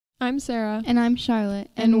I'm Sarah. And I'm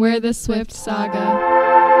Charlotte. And we're the Swift Saga.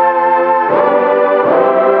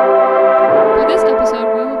 For this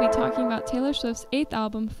episode, we will be talking about Taylor Swift's 8th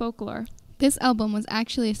album, Folklore. This album was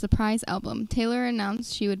actually a surprise album. Taylor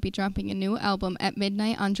announced she would be dropping a new album at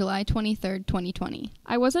midnight on July 23rd, 2020.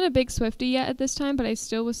 I wasn't a big Swiftie yet at this time, but I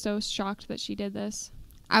still was so shocked that she did this.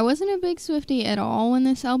 I wasn't a big Swiftie at all when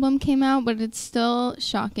this album came out, but it's still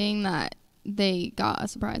shocking that they got a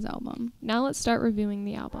surprise album. Now let's start reviewing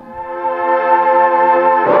the album. The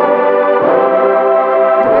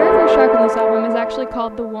very first track on this album is actually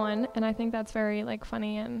called The One, and I think that's very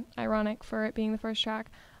funny and ironic for it being the first track.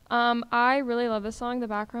 I really love this song. The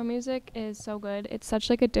background music is so good. It's such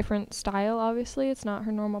a different style, obviously. It's not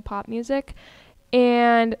her normal pop music.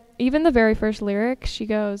 And even the very first lyric, she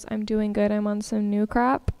goes, "I'm doing good, I'm on some new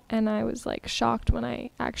crap." And I was shocked when I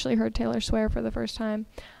actually heard Taylor swear for the first time.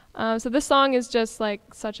 So this song is just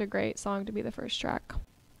such a great song to be the first track.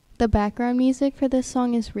 The background music for this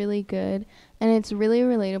song is really good, and it's really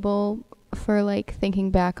relatable for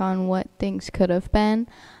thinking back on what things could have been.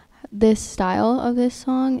 This style of this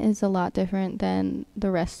song is a lot different than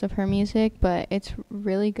the rest of her music, but it's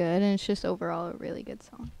really good, and it's just overall a really good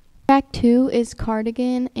song. Track 2 is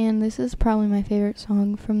Cardigan, and this is probably my favorite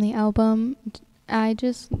song from the album. I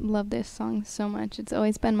just love this song so much. It's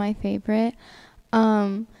always been my favorite.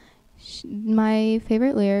 My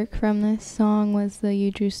favorite lyric from this song was the "You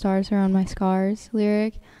drew stars around my scars"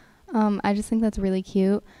 lyric. I just think that's really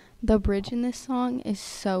cute. The bridge in this song is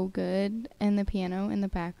so good, and the piano in the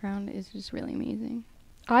background is just really amazing.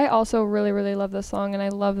 I also really, really love this song, and I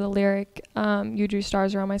love the lyric, "You drew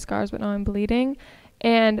stars around my scars, but now I'm bleeding."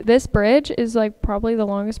 And this bridge is probably the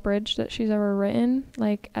longest bridge that she's ever written,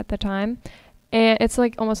 at the time. And it's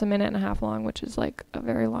almost a minute and a half long, which is a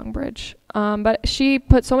very long bridge. But she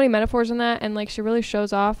put so many metaphors in that, and she really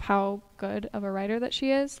shows off how good of a writer that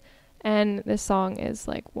she is. And this song is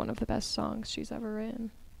one of the best songs she's ever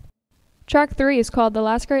written. Track 3 is called "The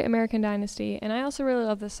Last Great American Dynasty," and I also really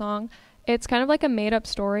love this song. It's kind of a made-up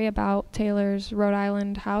story about Taylor's Rhode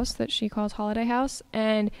Island house that she calls Holiday House,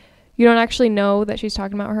 and you don't actually know that she's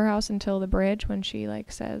talking about her house until the bridge when she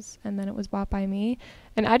says, "And then it was bought by me."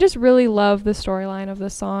 And I just really love the storyline of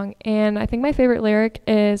this song, and I think my favorite lyric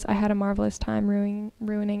is, "I had a marvelous time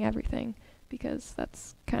ruining everything," because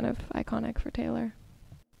that's kind of iconic for Taylor.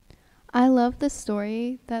 I love the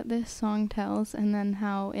story that this song tells, and then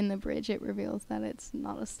how in the bridge it reveals that it's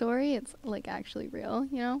not a story, it's actually real,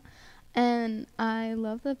 And I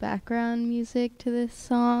love the background music to this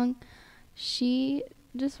song. She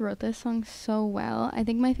just wrote this song so well. I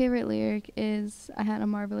think my favorite lyric is, "I had a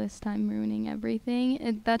marvelous time ruining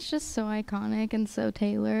everything." That's just so iconic and so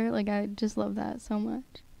Taylor. I just love that so much.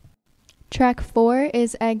 Track 4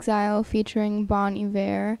 is Exile featuring Bon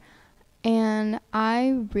Iver. And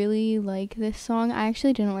I really like this song. I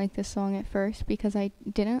actually didn't like this song at first because I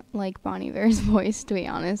didn't like Bon Iver's voice, to be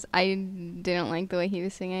honest. I didn't like the way he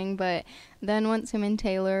was singing. But then once him and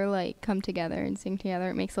Taylor come together and sing together,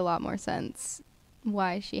 it makes a lot more sense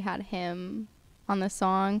why she had him on the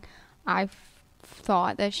song. I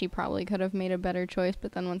thought that she probably could have made a better choice,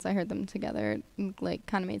 but then once I heard them together, it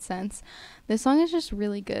kind of made sense. This song is just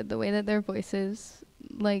really good. The way that their voices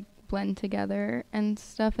blend together and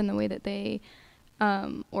stuff, and the way that they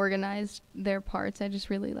organized their parts. I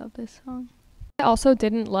just really love this song. I also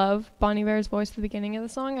didn't love Bon Iver's voice at the beginning of the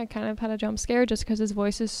song. I kind of had a jump scare just because his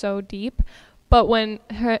voice is so deep. But when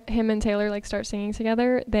him and Taylor start singing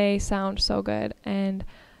together, they sound so good. And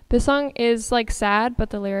this song is sad, but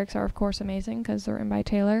the lyrics are of course amazing because they're written by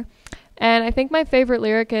Taylor. And I think my favorite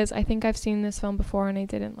lyric is, "I think I've seen this film before and I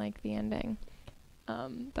didn't like the ending."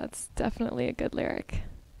 That's definitely a good lyric.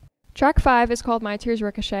 Track 5 is called "My Tears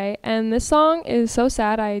Ricochet," and this song is so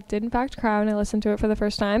sad. I did in fact cry when I listened to it for the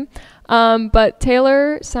first time. But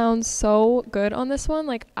Taylor sounds so good on this one.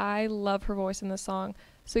 I love her voice in this song.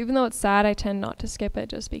 So even though it's sad, I tend not to skip it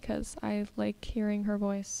just because I like hearing her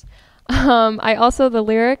voice. The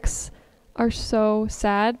lyrics are so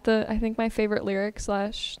sad. I think my favorite lyric /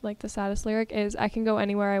 the saddest lyric is, "I can go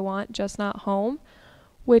anywhere I want, just not home,"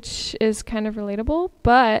 which is kind of relatable.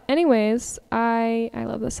 But anyways, I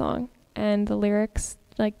love the song, and the lyrics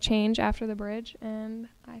change after the bridge, and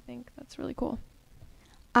I think that's really cool.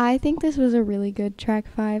 I think this was a really good track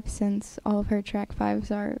 5, since all of her track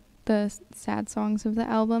 5s are the sad songs of the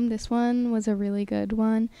album. This one was a really good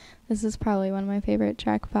one. This is probably one of my favorite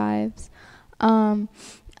track 5s.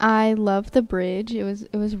 I love the bridge. It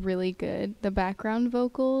was really good. The background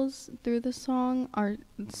vocals through the song are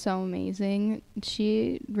so amazing.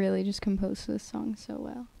 She really just composed this song so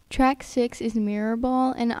well. Track 6 is Mirror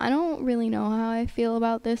Ball, and I don't really know how I feel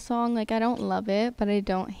about this song. Like, I don't love it, but I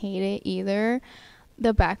don't hate it either.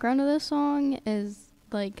 The background of the song is,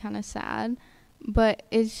 like, kind of sad, but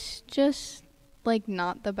it's just, like,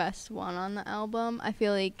 not the best one on the album. I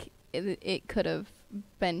feel like it could have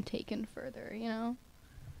been taken further, you know?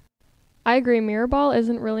 I agree. Mirror Ball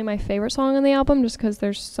isn't really my favorite song on the album just because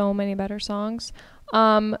there's so many better songs.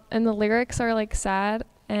 And the lyrics are, like, sad,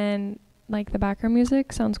 and like the background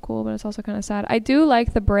music sounds cool, but it's also kind of sad. I do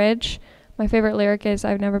like the bridge. My favorite lyric is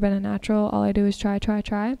 "I've never been a natural, all I do is try, try,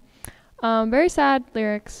 try." Very sad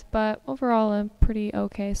lyrics, but overall a pretty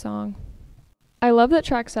okay song. I love that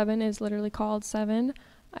track 7 is literally called 7.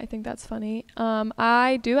 I think that's funny.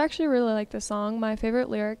 I do actually really like this song. My favorite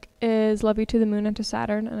lyric is "Love you to the moon and to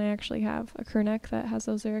Saturn," and I actually have a crew neck that has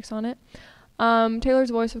those lyrics on it.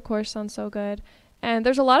 Taylor's voice, of course, sounds so good. And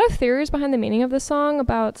there's a lot of theories behind the meaning of this song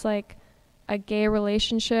about it's like a gay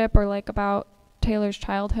relationship, or like about Taylor's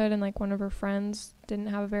childhood and like one of her friends didn't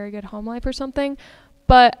have a very good home life or something.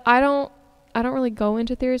 But I don't really go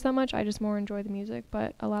into theories that much. I just more enjoy the music,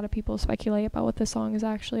 but a lot of people speculate about what this song is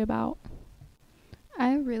actually about.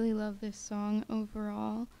 I really love this song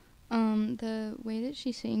overall. The way that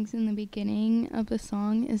she sings in the beginning of the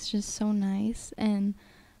song is just so nice, and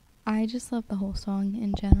I just love the whole song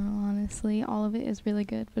in general, honestly. All of it is really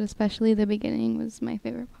good, but especially the beginning was my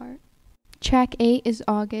favorite part. Track 8 is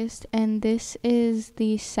August, and this is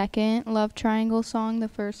the second love triangle song. The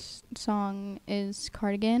first song is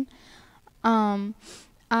Cardigan.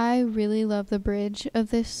 I really love the bridge of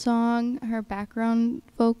this song. Her background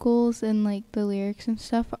vocals and like the lyrics and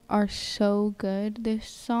stuff are so good. This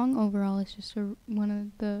song overall is just one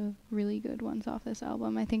of the really good ones off this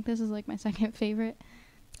album. I think this is like my second favorite.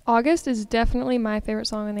 August is definitely my favorite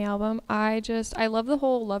song on the album. I love the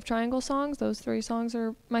whole love triangle songs. Those 3 songs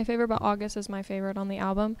are my favorite, but August is my favorite on the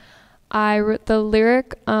album. The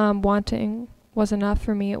lyric, "wanting was enough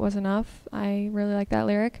for me, it was enough." I really like that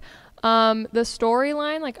lyric. The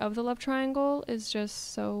storyline, like, of the love triangle is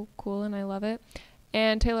just so cool, and I love it.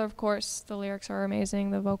 And Taylor, of course, the lyrics are amazing.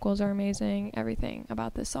 The vocals are amazing. Everything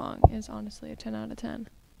about this song is honestly a 10 out of 10.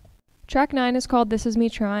 Track 9 is called "This Is Me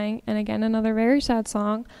Trying," and again, another very sad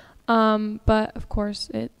song. But of course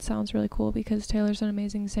it sounds really cool because Taylor's an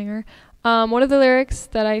amazing singer. One of the lyrics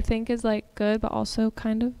that I think is like good but also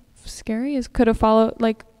kind of scary is "could have followed,"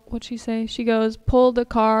 like, what'd she say? She goes, "pulled the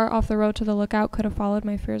car off the road to the lookout, could have followed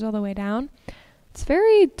my fears all the way down." It's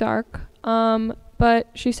very dark, but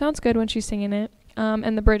she sounds good when she's singing it.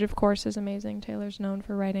 And the bridge, of course, is amazing. Taylor's known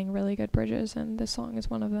for writing really good bridges, and this song is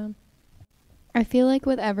one of them. I feel like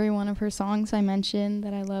with every one of her songs I mentioned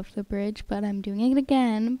that I love the bridge, but I'm doing it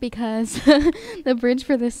again because the bridge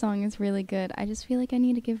for this song is really good. I just feel like I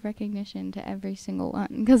need to give recognition to every single one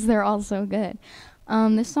because they're all so good.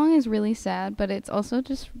 This song is really sad, but it's also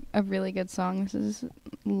just a really good song. This is a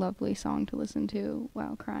lovely song to listen to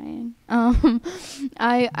while crying.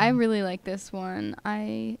 I really like this one.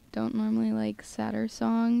 I don't normally like sadder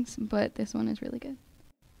songs, but this one is really good.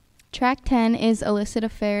 Track 10 is "Illicit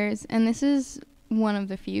Affairs," and this is one of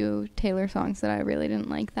the few Taylor songs that I really didn't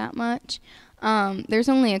like that much. There's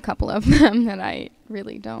only a couple of them that I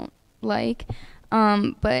really don't like,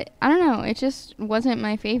 but I don't know, it just wasn't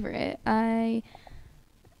my favorite.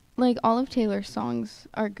 Like, all of Taylor's songs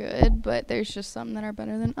are good, but there's just some that are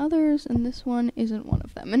better than others, and this one isn't one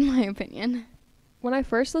of them, in my opinion. When I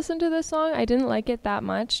first listened to this song, I didn't like it that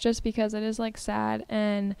much just because it is, like, sad,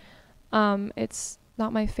 and it's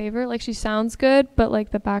not my favorite. Like, she sounds good, but like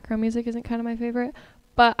the background music isn't kind of my favorite.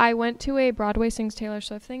 But I went to a Broadway Sings Taylor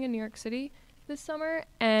Swift thing in New York City this summer,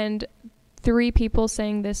 and 3 people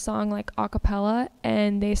sang this song like a cappella,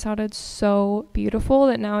 and they sounded so beautiful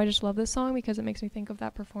that now I just love this song because it makes me think of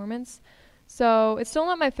that performance. So it's still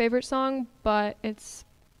not my favorite song, but it's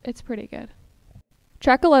pretty good.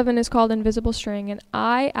 Track 11 is called "Invisible String," and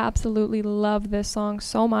I absolutely love this song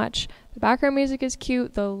so much. The background music is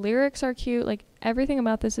cute, the lyrics are cute, like everything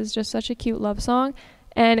about this is just such a cute love song,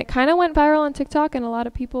 and it kind of went viral on TikTok, and a lot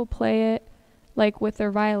of people play it like with their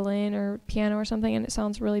violin or piano or something, and it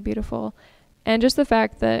sounds really beautiful. And just the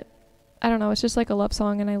fact that, I don't know, it's just like a love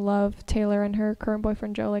song, and I love Taylor and her current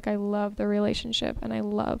boyfriend Joe. Like, I love the relationship, and I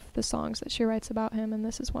love the songs that she writes about him, and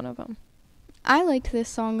this is one of them. I liked this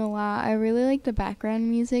song a lot. I really like the background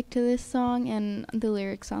music to this song, and the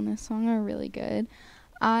lyrics on this song are really good.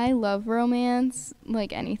 I love romance,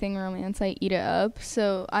 like anything romance, I eat it up,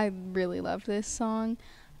 so I really love this song.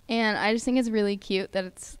 And I just think it's really cute that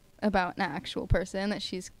it's about an actual person that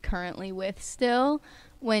she's currently with still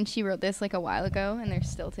when she wrote this like a while ago and they're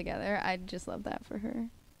still together. I just love that for her.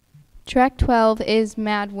 Track 12 is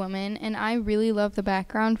Mad Woman, and I really love the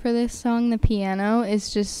background for this song. The piano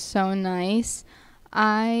is just so nice.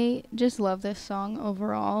 I just love this song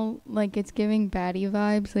overall. Like, it's giving baddie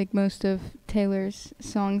vibes like most of Taylor's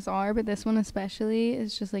songs are, but this one especially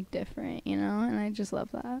is just like different, you know, and I just love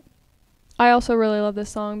that. I also really love this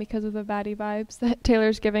song because of the baddie vibes that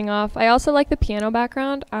Taylor's giving off. I also like the piano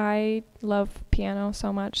background. I love piano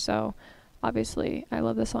so much, so obviously I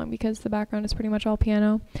love this song because the background is pretty much all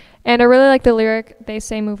piano. And I really like the lyric, they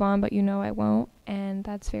say move on, but you know I won't. And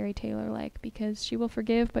that's very Taylor-like because she will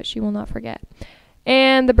forgive, but she will not forget.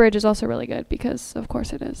 And the bridge is also really good because, of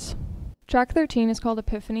course, it is. Track 13 is called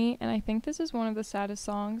Epiphany, and I think this is one of the saddest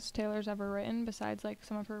songs Taylor's ever written besides like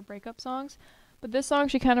some of her breakup songs. But this song,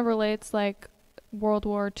 she kind of relates like World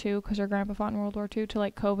War II, because her grandpa fought in World War II, to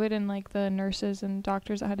like COVID and like the nurses and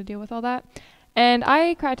doctors that had to deal with all that. And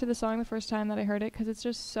I cried to the song the first time that I heard it because it's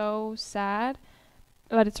just so sad,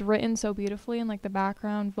 but it's written so beautifully, and like the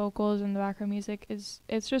background vocals and the background music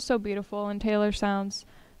it's just so beautiful, and Taylor sounds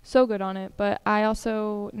so good on it. But I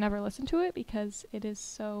also never listened to it because it is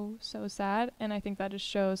so sad, and I think that just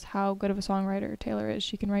shows how good of a songwriter Taylor is.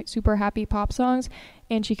 She can write super happy pop songs,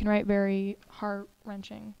 and she can write very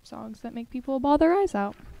heart-wrenching songs that make people bawl their eyes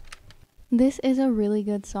out. This is a really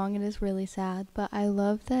good song. It is really sad, but I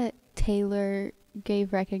love that Taylor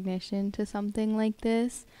gave recognition to something like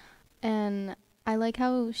this, and I like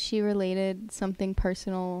how she related something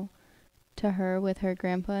personal to her with her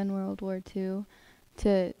grandpa in World War II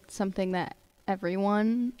to something that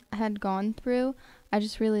everyone had gone through. I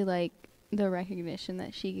just really like the recognition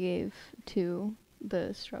that she gave to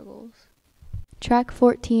the struggles. Track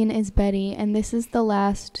 14 is Betty, and this is the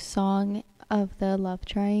last song of the Love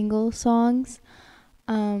Triangle songs.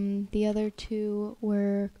 The other two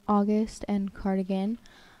were August and Cardigan.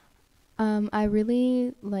 I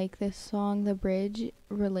really like this song. The bridge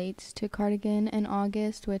relates to Cardigan and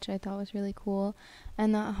August, which I thought was really cool.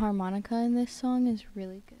 And the harmonica in this song is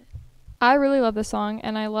really good. I really love this song,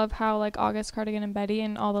 and I love how like August, Cardigan, and Betty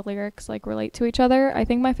and all the lyrics like relate to each other. I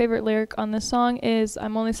think my favorite lyric on this song is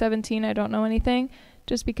I'm only 17, I don't know anything,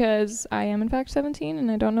 just because I am in fact 17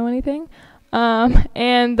 and I don't know anything.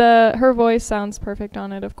 And her voice sounds perfect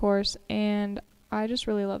on it, of course, and I just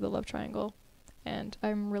really love the love triangle, and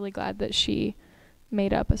I'm really glad that she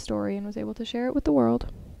made up a story and was able to share it with the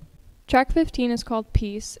world. Track 15 is called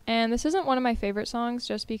Peace, and this isn't one of my favorite songs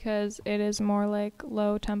just because it is more like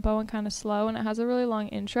low tempo and kind of slow, and it has a really long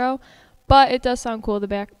intro, but it does sound cool.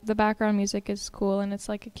 The background music is cool, and it's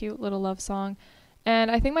like a cute little love song.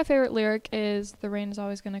 And I think my favorite lyric is the rain is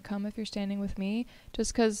always going to come if you're standing with me,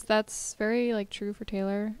 just because that's very like true for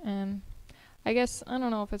Taylor, and I guess I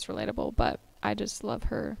don't know if it's relatable, but I just love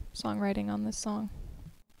her songwriting on this song.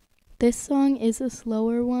 This song is a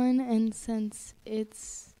slower one, and since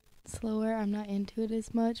it's slower, I'm not into it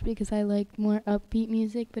as much because I like more upbeat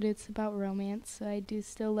music, but it's about romance, so I do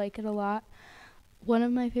still like it a lot. One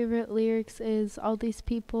of my favorite lyrics is all these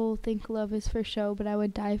people think love is for show, but I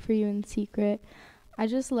would die for you in secret. I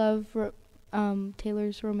just love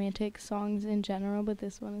Taylor's romantic songs in general, but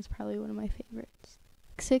this one is probably one of my favorites.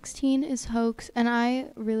 16 is Hoax, and I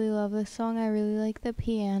really love this song. I really like the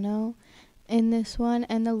piano in this one,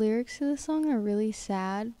 and the lyrics to the song are really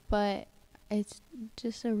sad, but it's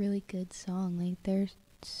just a really good song. Like, they're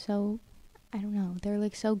so, I don't know, they're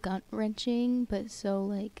like so gut-wrenching, but so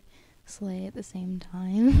like slay at the same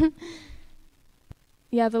time.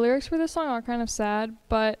 Yeah, the lyrics for this song are kind of sad,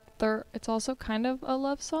 but it's also kind of a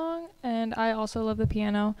love song, and I also love the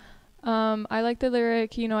piano. I like the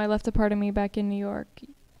lyric, you know, I left a part of me back in New York.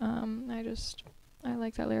 I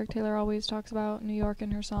like that lyric. Taylor always talks about New York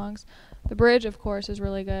in her songs. The bridge, of course, is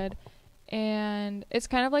really good. And it's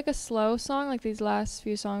kind of like a slow song. Like, these last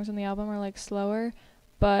few songs on the album are like slower,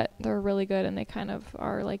 but they're really good, and they kind of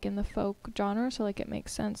are like in the folk genre, so like it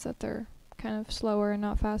makes sense that they're kind of slower and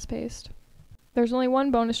not fast-paced. There's only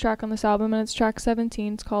one bonus track on this album, and it's track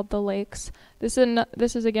 17. It's called The Lakes. This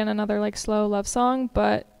is again another like slow love song,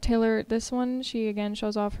 but Taylor, this one, she again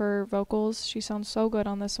shows off her vocals. She sounds so good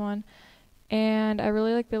on this one. And I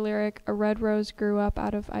really like the lyric, a red rose grew up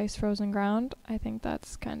out of ice frozen ground. I think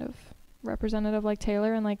that's kind of representative like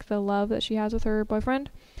Taylor and like the love that she has with her boyfriend.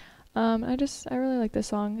 I really like this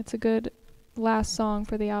song. It's a good last song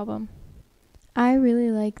for the album. I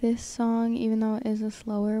really like this song, even though it is a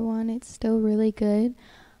slower one. It's still really good.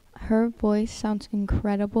 Her voice sounds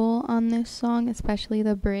incredible on this song, especially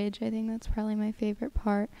the bridge. I think that's probably my favorite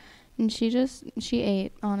part. And she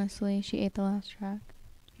ate, honestly. She ate the last track.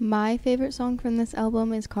 My favorite song from this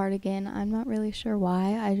album is Cardigan. I'm not really sure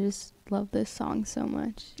why. I just love this song so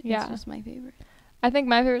much. It's just my favorite. I think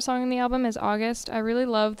my favorite song in the album is August. I really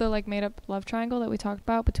love the like made up love triangle that we talked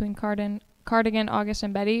about between Cardigan, August,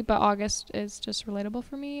 and Betty, but August is just relatable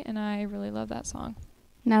for me, and I really love that song.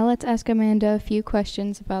 Now let's ask Amanda a few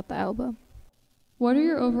questions about the album. What are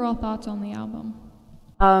your overall thoughts on the album?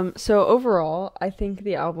 So overall, I think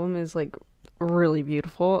the album is like really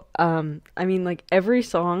beautiful. I mean, like every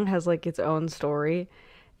song has like its own story,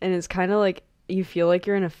 and it's kind of like you feel like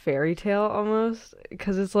you're in a fairy tale almost,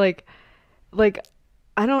 because it's like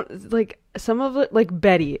I don't like some of it, like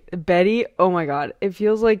Betty, oh my God, it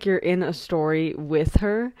feels like you're in a story with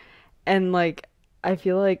her. And like I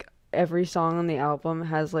feel like every song on the album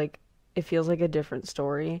has like, it feels like a different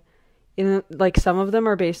story. Like some of them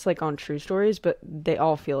are based like on true stories, but they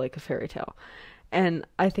all feel like a fairy tale. And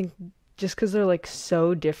I think just because they're like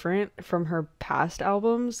so different from her past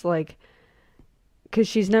albums, like because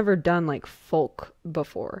she's never done like folk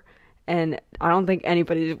before, and I don't think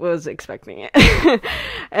anybody was expecting it.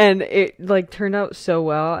 And it like turned out so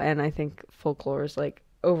well, and I think Folklore is like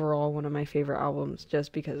overall one of my favorite albums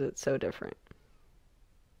just because it's so different.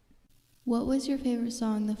 What was your favorite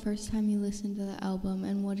song the first time you listened to the album,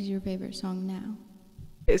 and what is your favorite song now?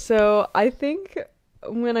 So I think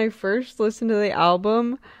when I first listened to the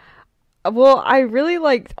album, well, I really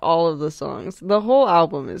liked all of the songs. The whole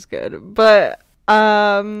album is good, but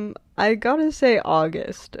I gotta say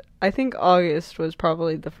August. I think August was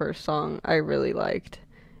probably the first song I really liked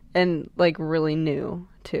and like really knew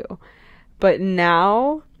too. But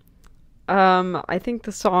now, I think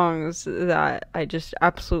the songs that I just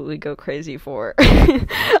absolutely go crazy for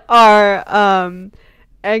are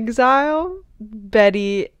Exile,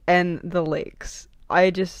 Betty, and The Lakes.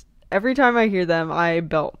 I just, every time I hear them, I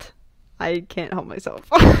belt. I can't help myself.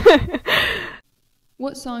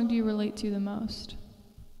 What song do you relate to the most?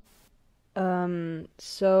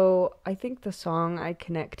 So I think the song I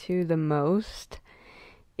connect to the most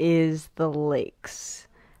is The Lakes.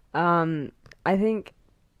 I think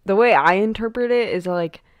the way I interpret it is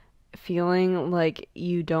like feeling like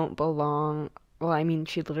you don't belong. Well, I mean,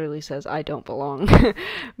 she literally says I don't belong.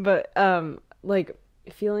 But like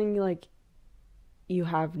feeling like you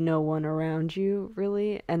have no one around you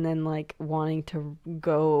really, and then like wanting to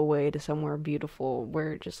go away to somewhere beautiful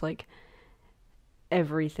where just like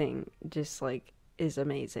everything just like is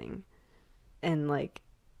amazing, and like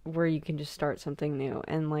where you can just start something new.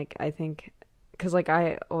 And like I think because like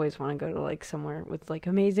I always want to go to like somewhere with like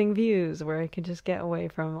amazing views where I can just get away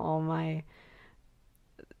from all my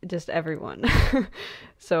just everyone.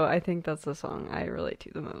 So I think that's the song I relate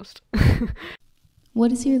to the most.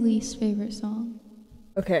 What is your least favorite song?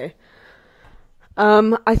 Okay.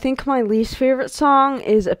 I think my least favorite song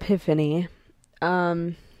is Epiphany.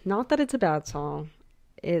 Not that it's a bad song.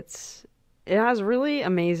 It has really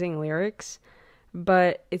amazing lyrics,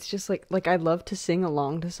 but it's just like I love to sing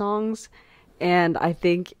along to songs, and I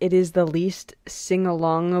think it is the least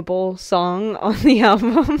sing-alongable song on the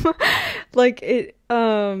album. Like it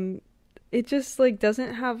just like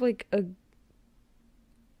doesn't have like a,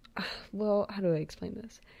 well, how do I explain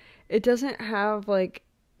this? It doesn't have like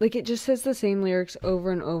it just says the same lyrics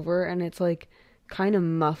over and over, and it's like kind of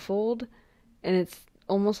muffled, and it's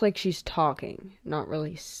almost like she's talking, not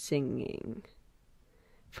really singing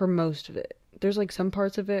for most of it. There's like some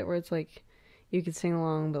parts of it where it's like you could sing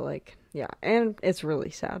along, but like, yeah, and it's really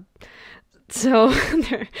sad. So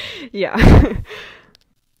yeah.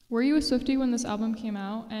 Were you a Swiftie when this album came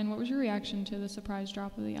out, and what was your reaction to the surprise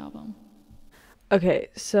drop of the album? Okay,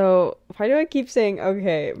 so why do I keep saying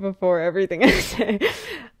okay before everything I say?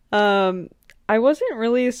 I wasn't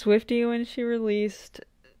really a Swiftie when she released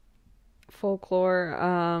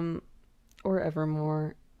Folklore, or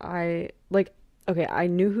Evermore. I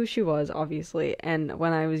knew who she was, obviously, and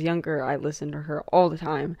when I was younger, I listened to her all the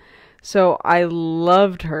time. So I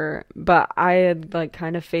loved her, but I had like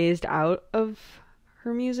kind of phased out of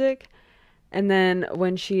her music. And then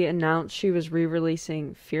when she announced she was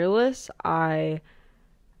re-releasing Fearless, I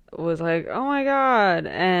was like, oh my God.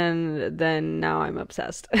 And then now I'm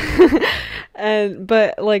obsessed.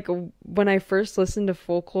 But like when I first listened to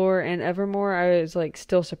Folklore and Evermore, I was like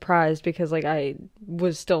still surprised because like I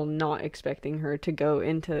was still not expecting her to go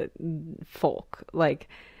into folk, like,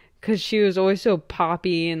 because she was always so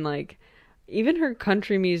poppy, and like even her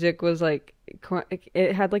country music was like,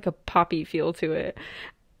 it had like a poppy feel to it.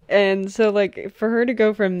 And so, like, for her to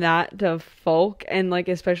go from that to folk, and, like,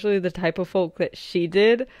 especially the type of folk that she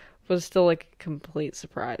did, was still, like, a complete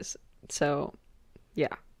surprise. So,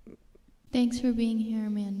 yeah. Thanks for being here,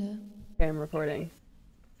 Amanda. Okay, I'm recording.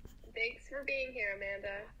 Thanks for being here,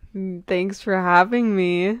 Amanda. Thanks for having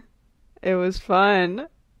me. It was fun.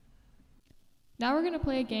 Now we're going to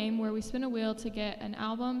play a game where we spin a wheel to get an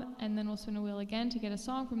album, and then we'll spin a wheel again to get a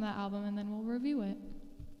song from that album, and then we'll review it.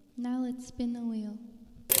 Now let's spin the wheel.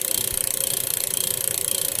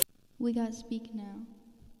 We got Speak Now.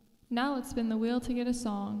 Now let's spin the wheel to get a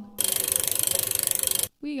song.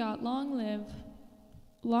 We got Long Live.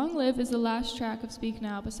 Long Live is the last track of Speak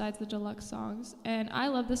Now besides the deluxe songs, and I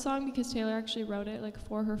love this song because Taylor actually wrote it like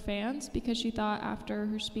for her fans, because she thought after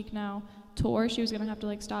her Speak Now tour she was going to have to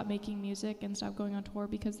like stop making music and stop going on tour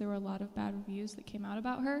because there were a lot of bad reviews that came out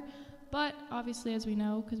about her. But obviously, as we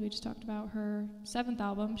know, because we just talked about her 7th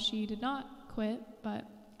album, she did not quit. But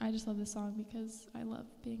I just love this song because I love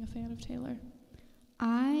being a fan of Taylor.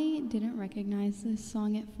 I didn't recognize this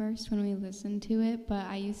song at first when we listened to it, but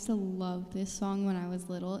I used to love this song when I was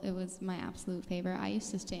little. It was my absolute favorite. I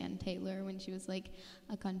used to stan Taylor when she was like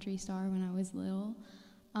a country star when I was little.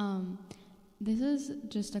 This is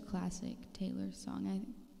just a classic Taylor song. I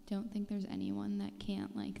don't think there's anyone that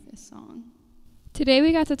can't like this song. Today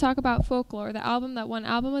we got to talk about Folklore, the album that won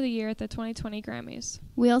Album of the Year at the 2020 Grammys.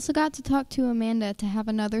 We also got to talk to Amanda to have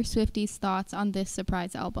another Swifties thoughts on this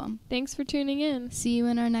surprise album. Thanks for tuning in. See you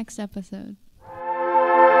in our next episode.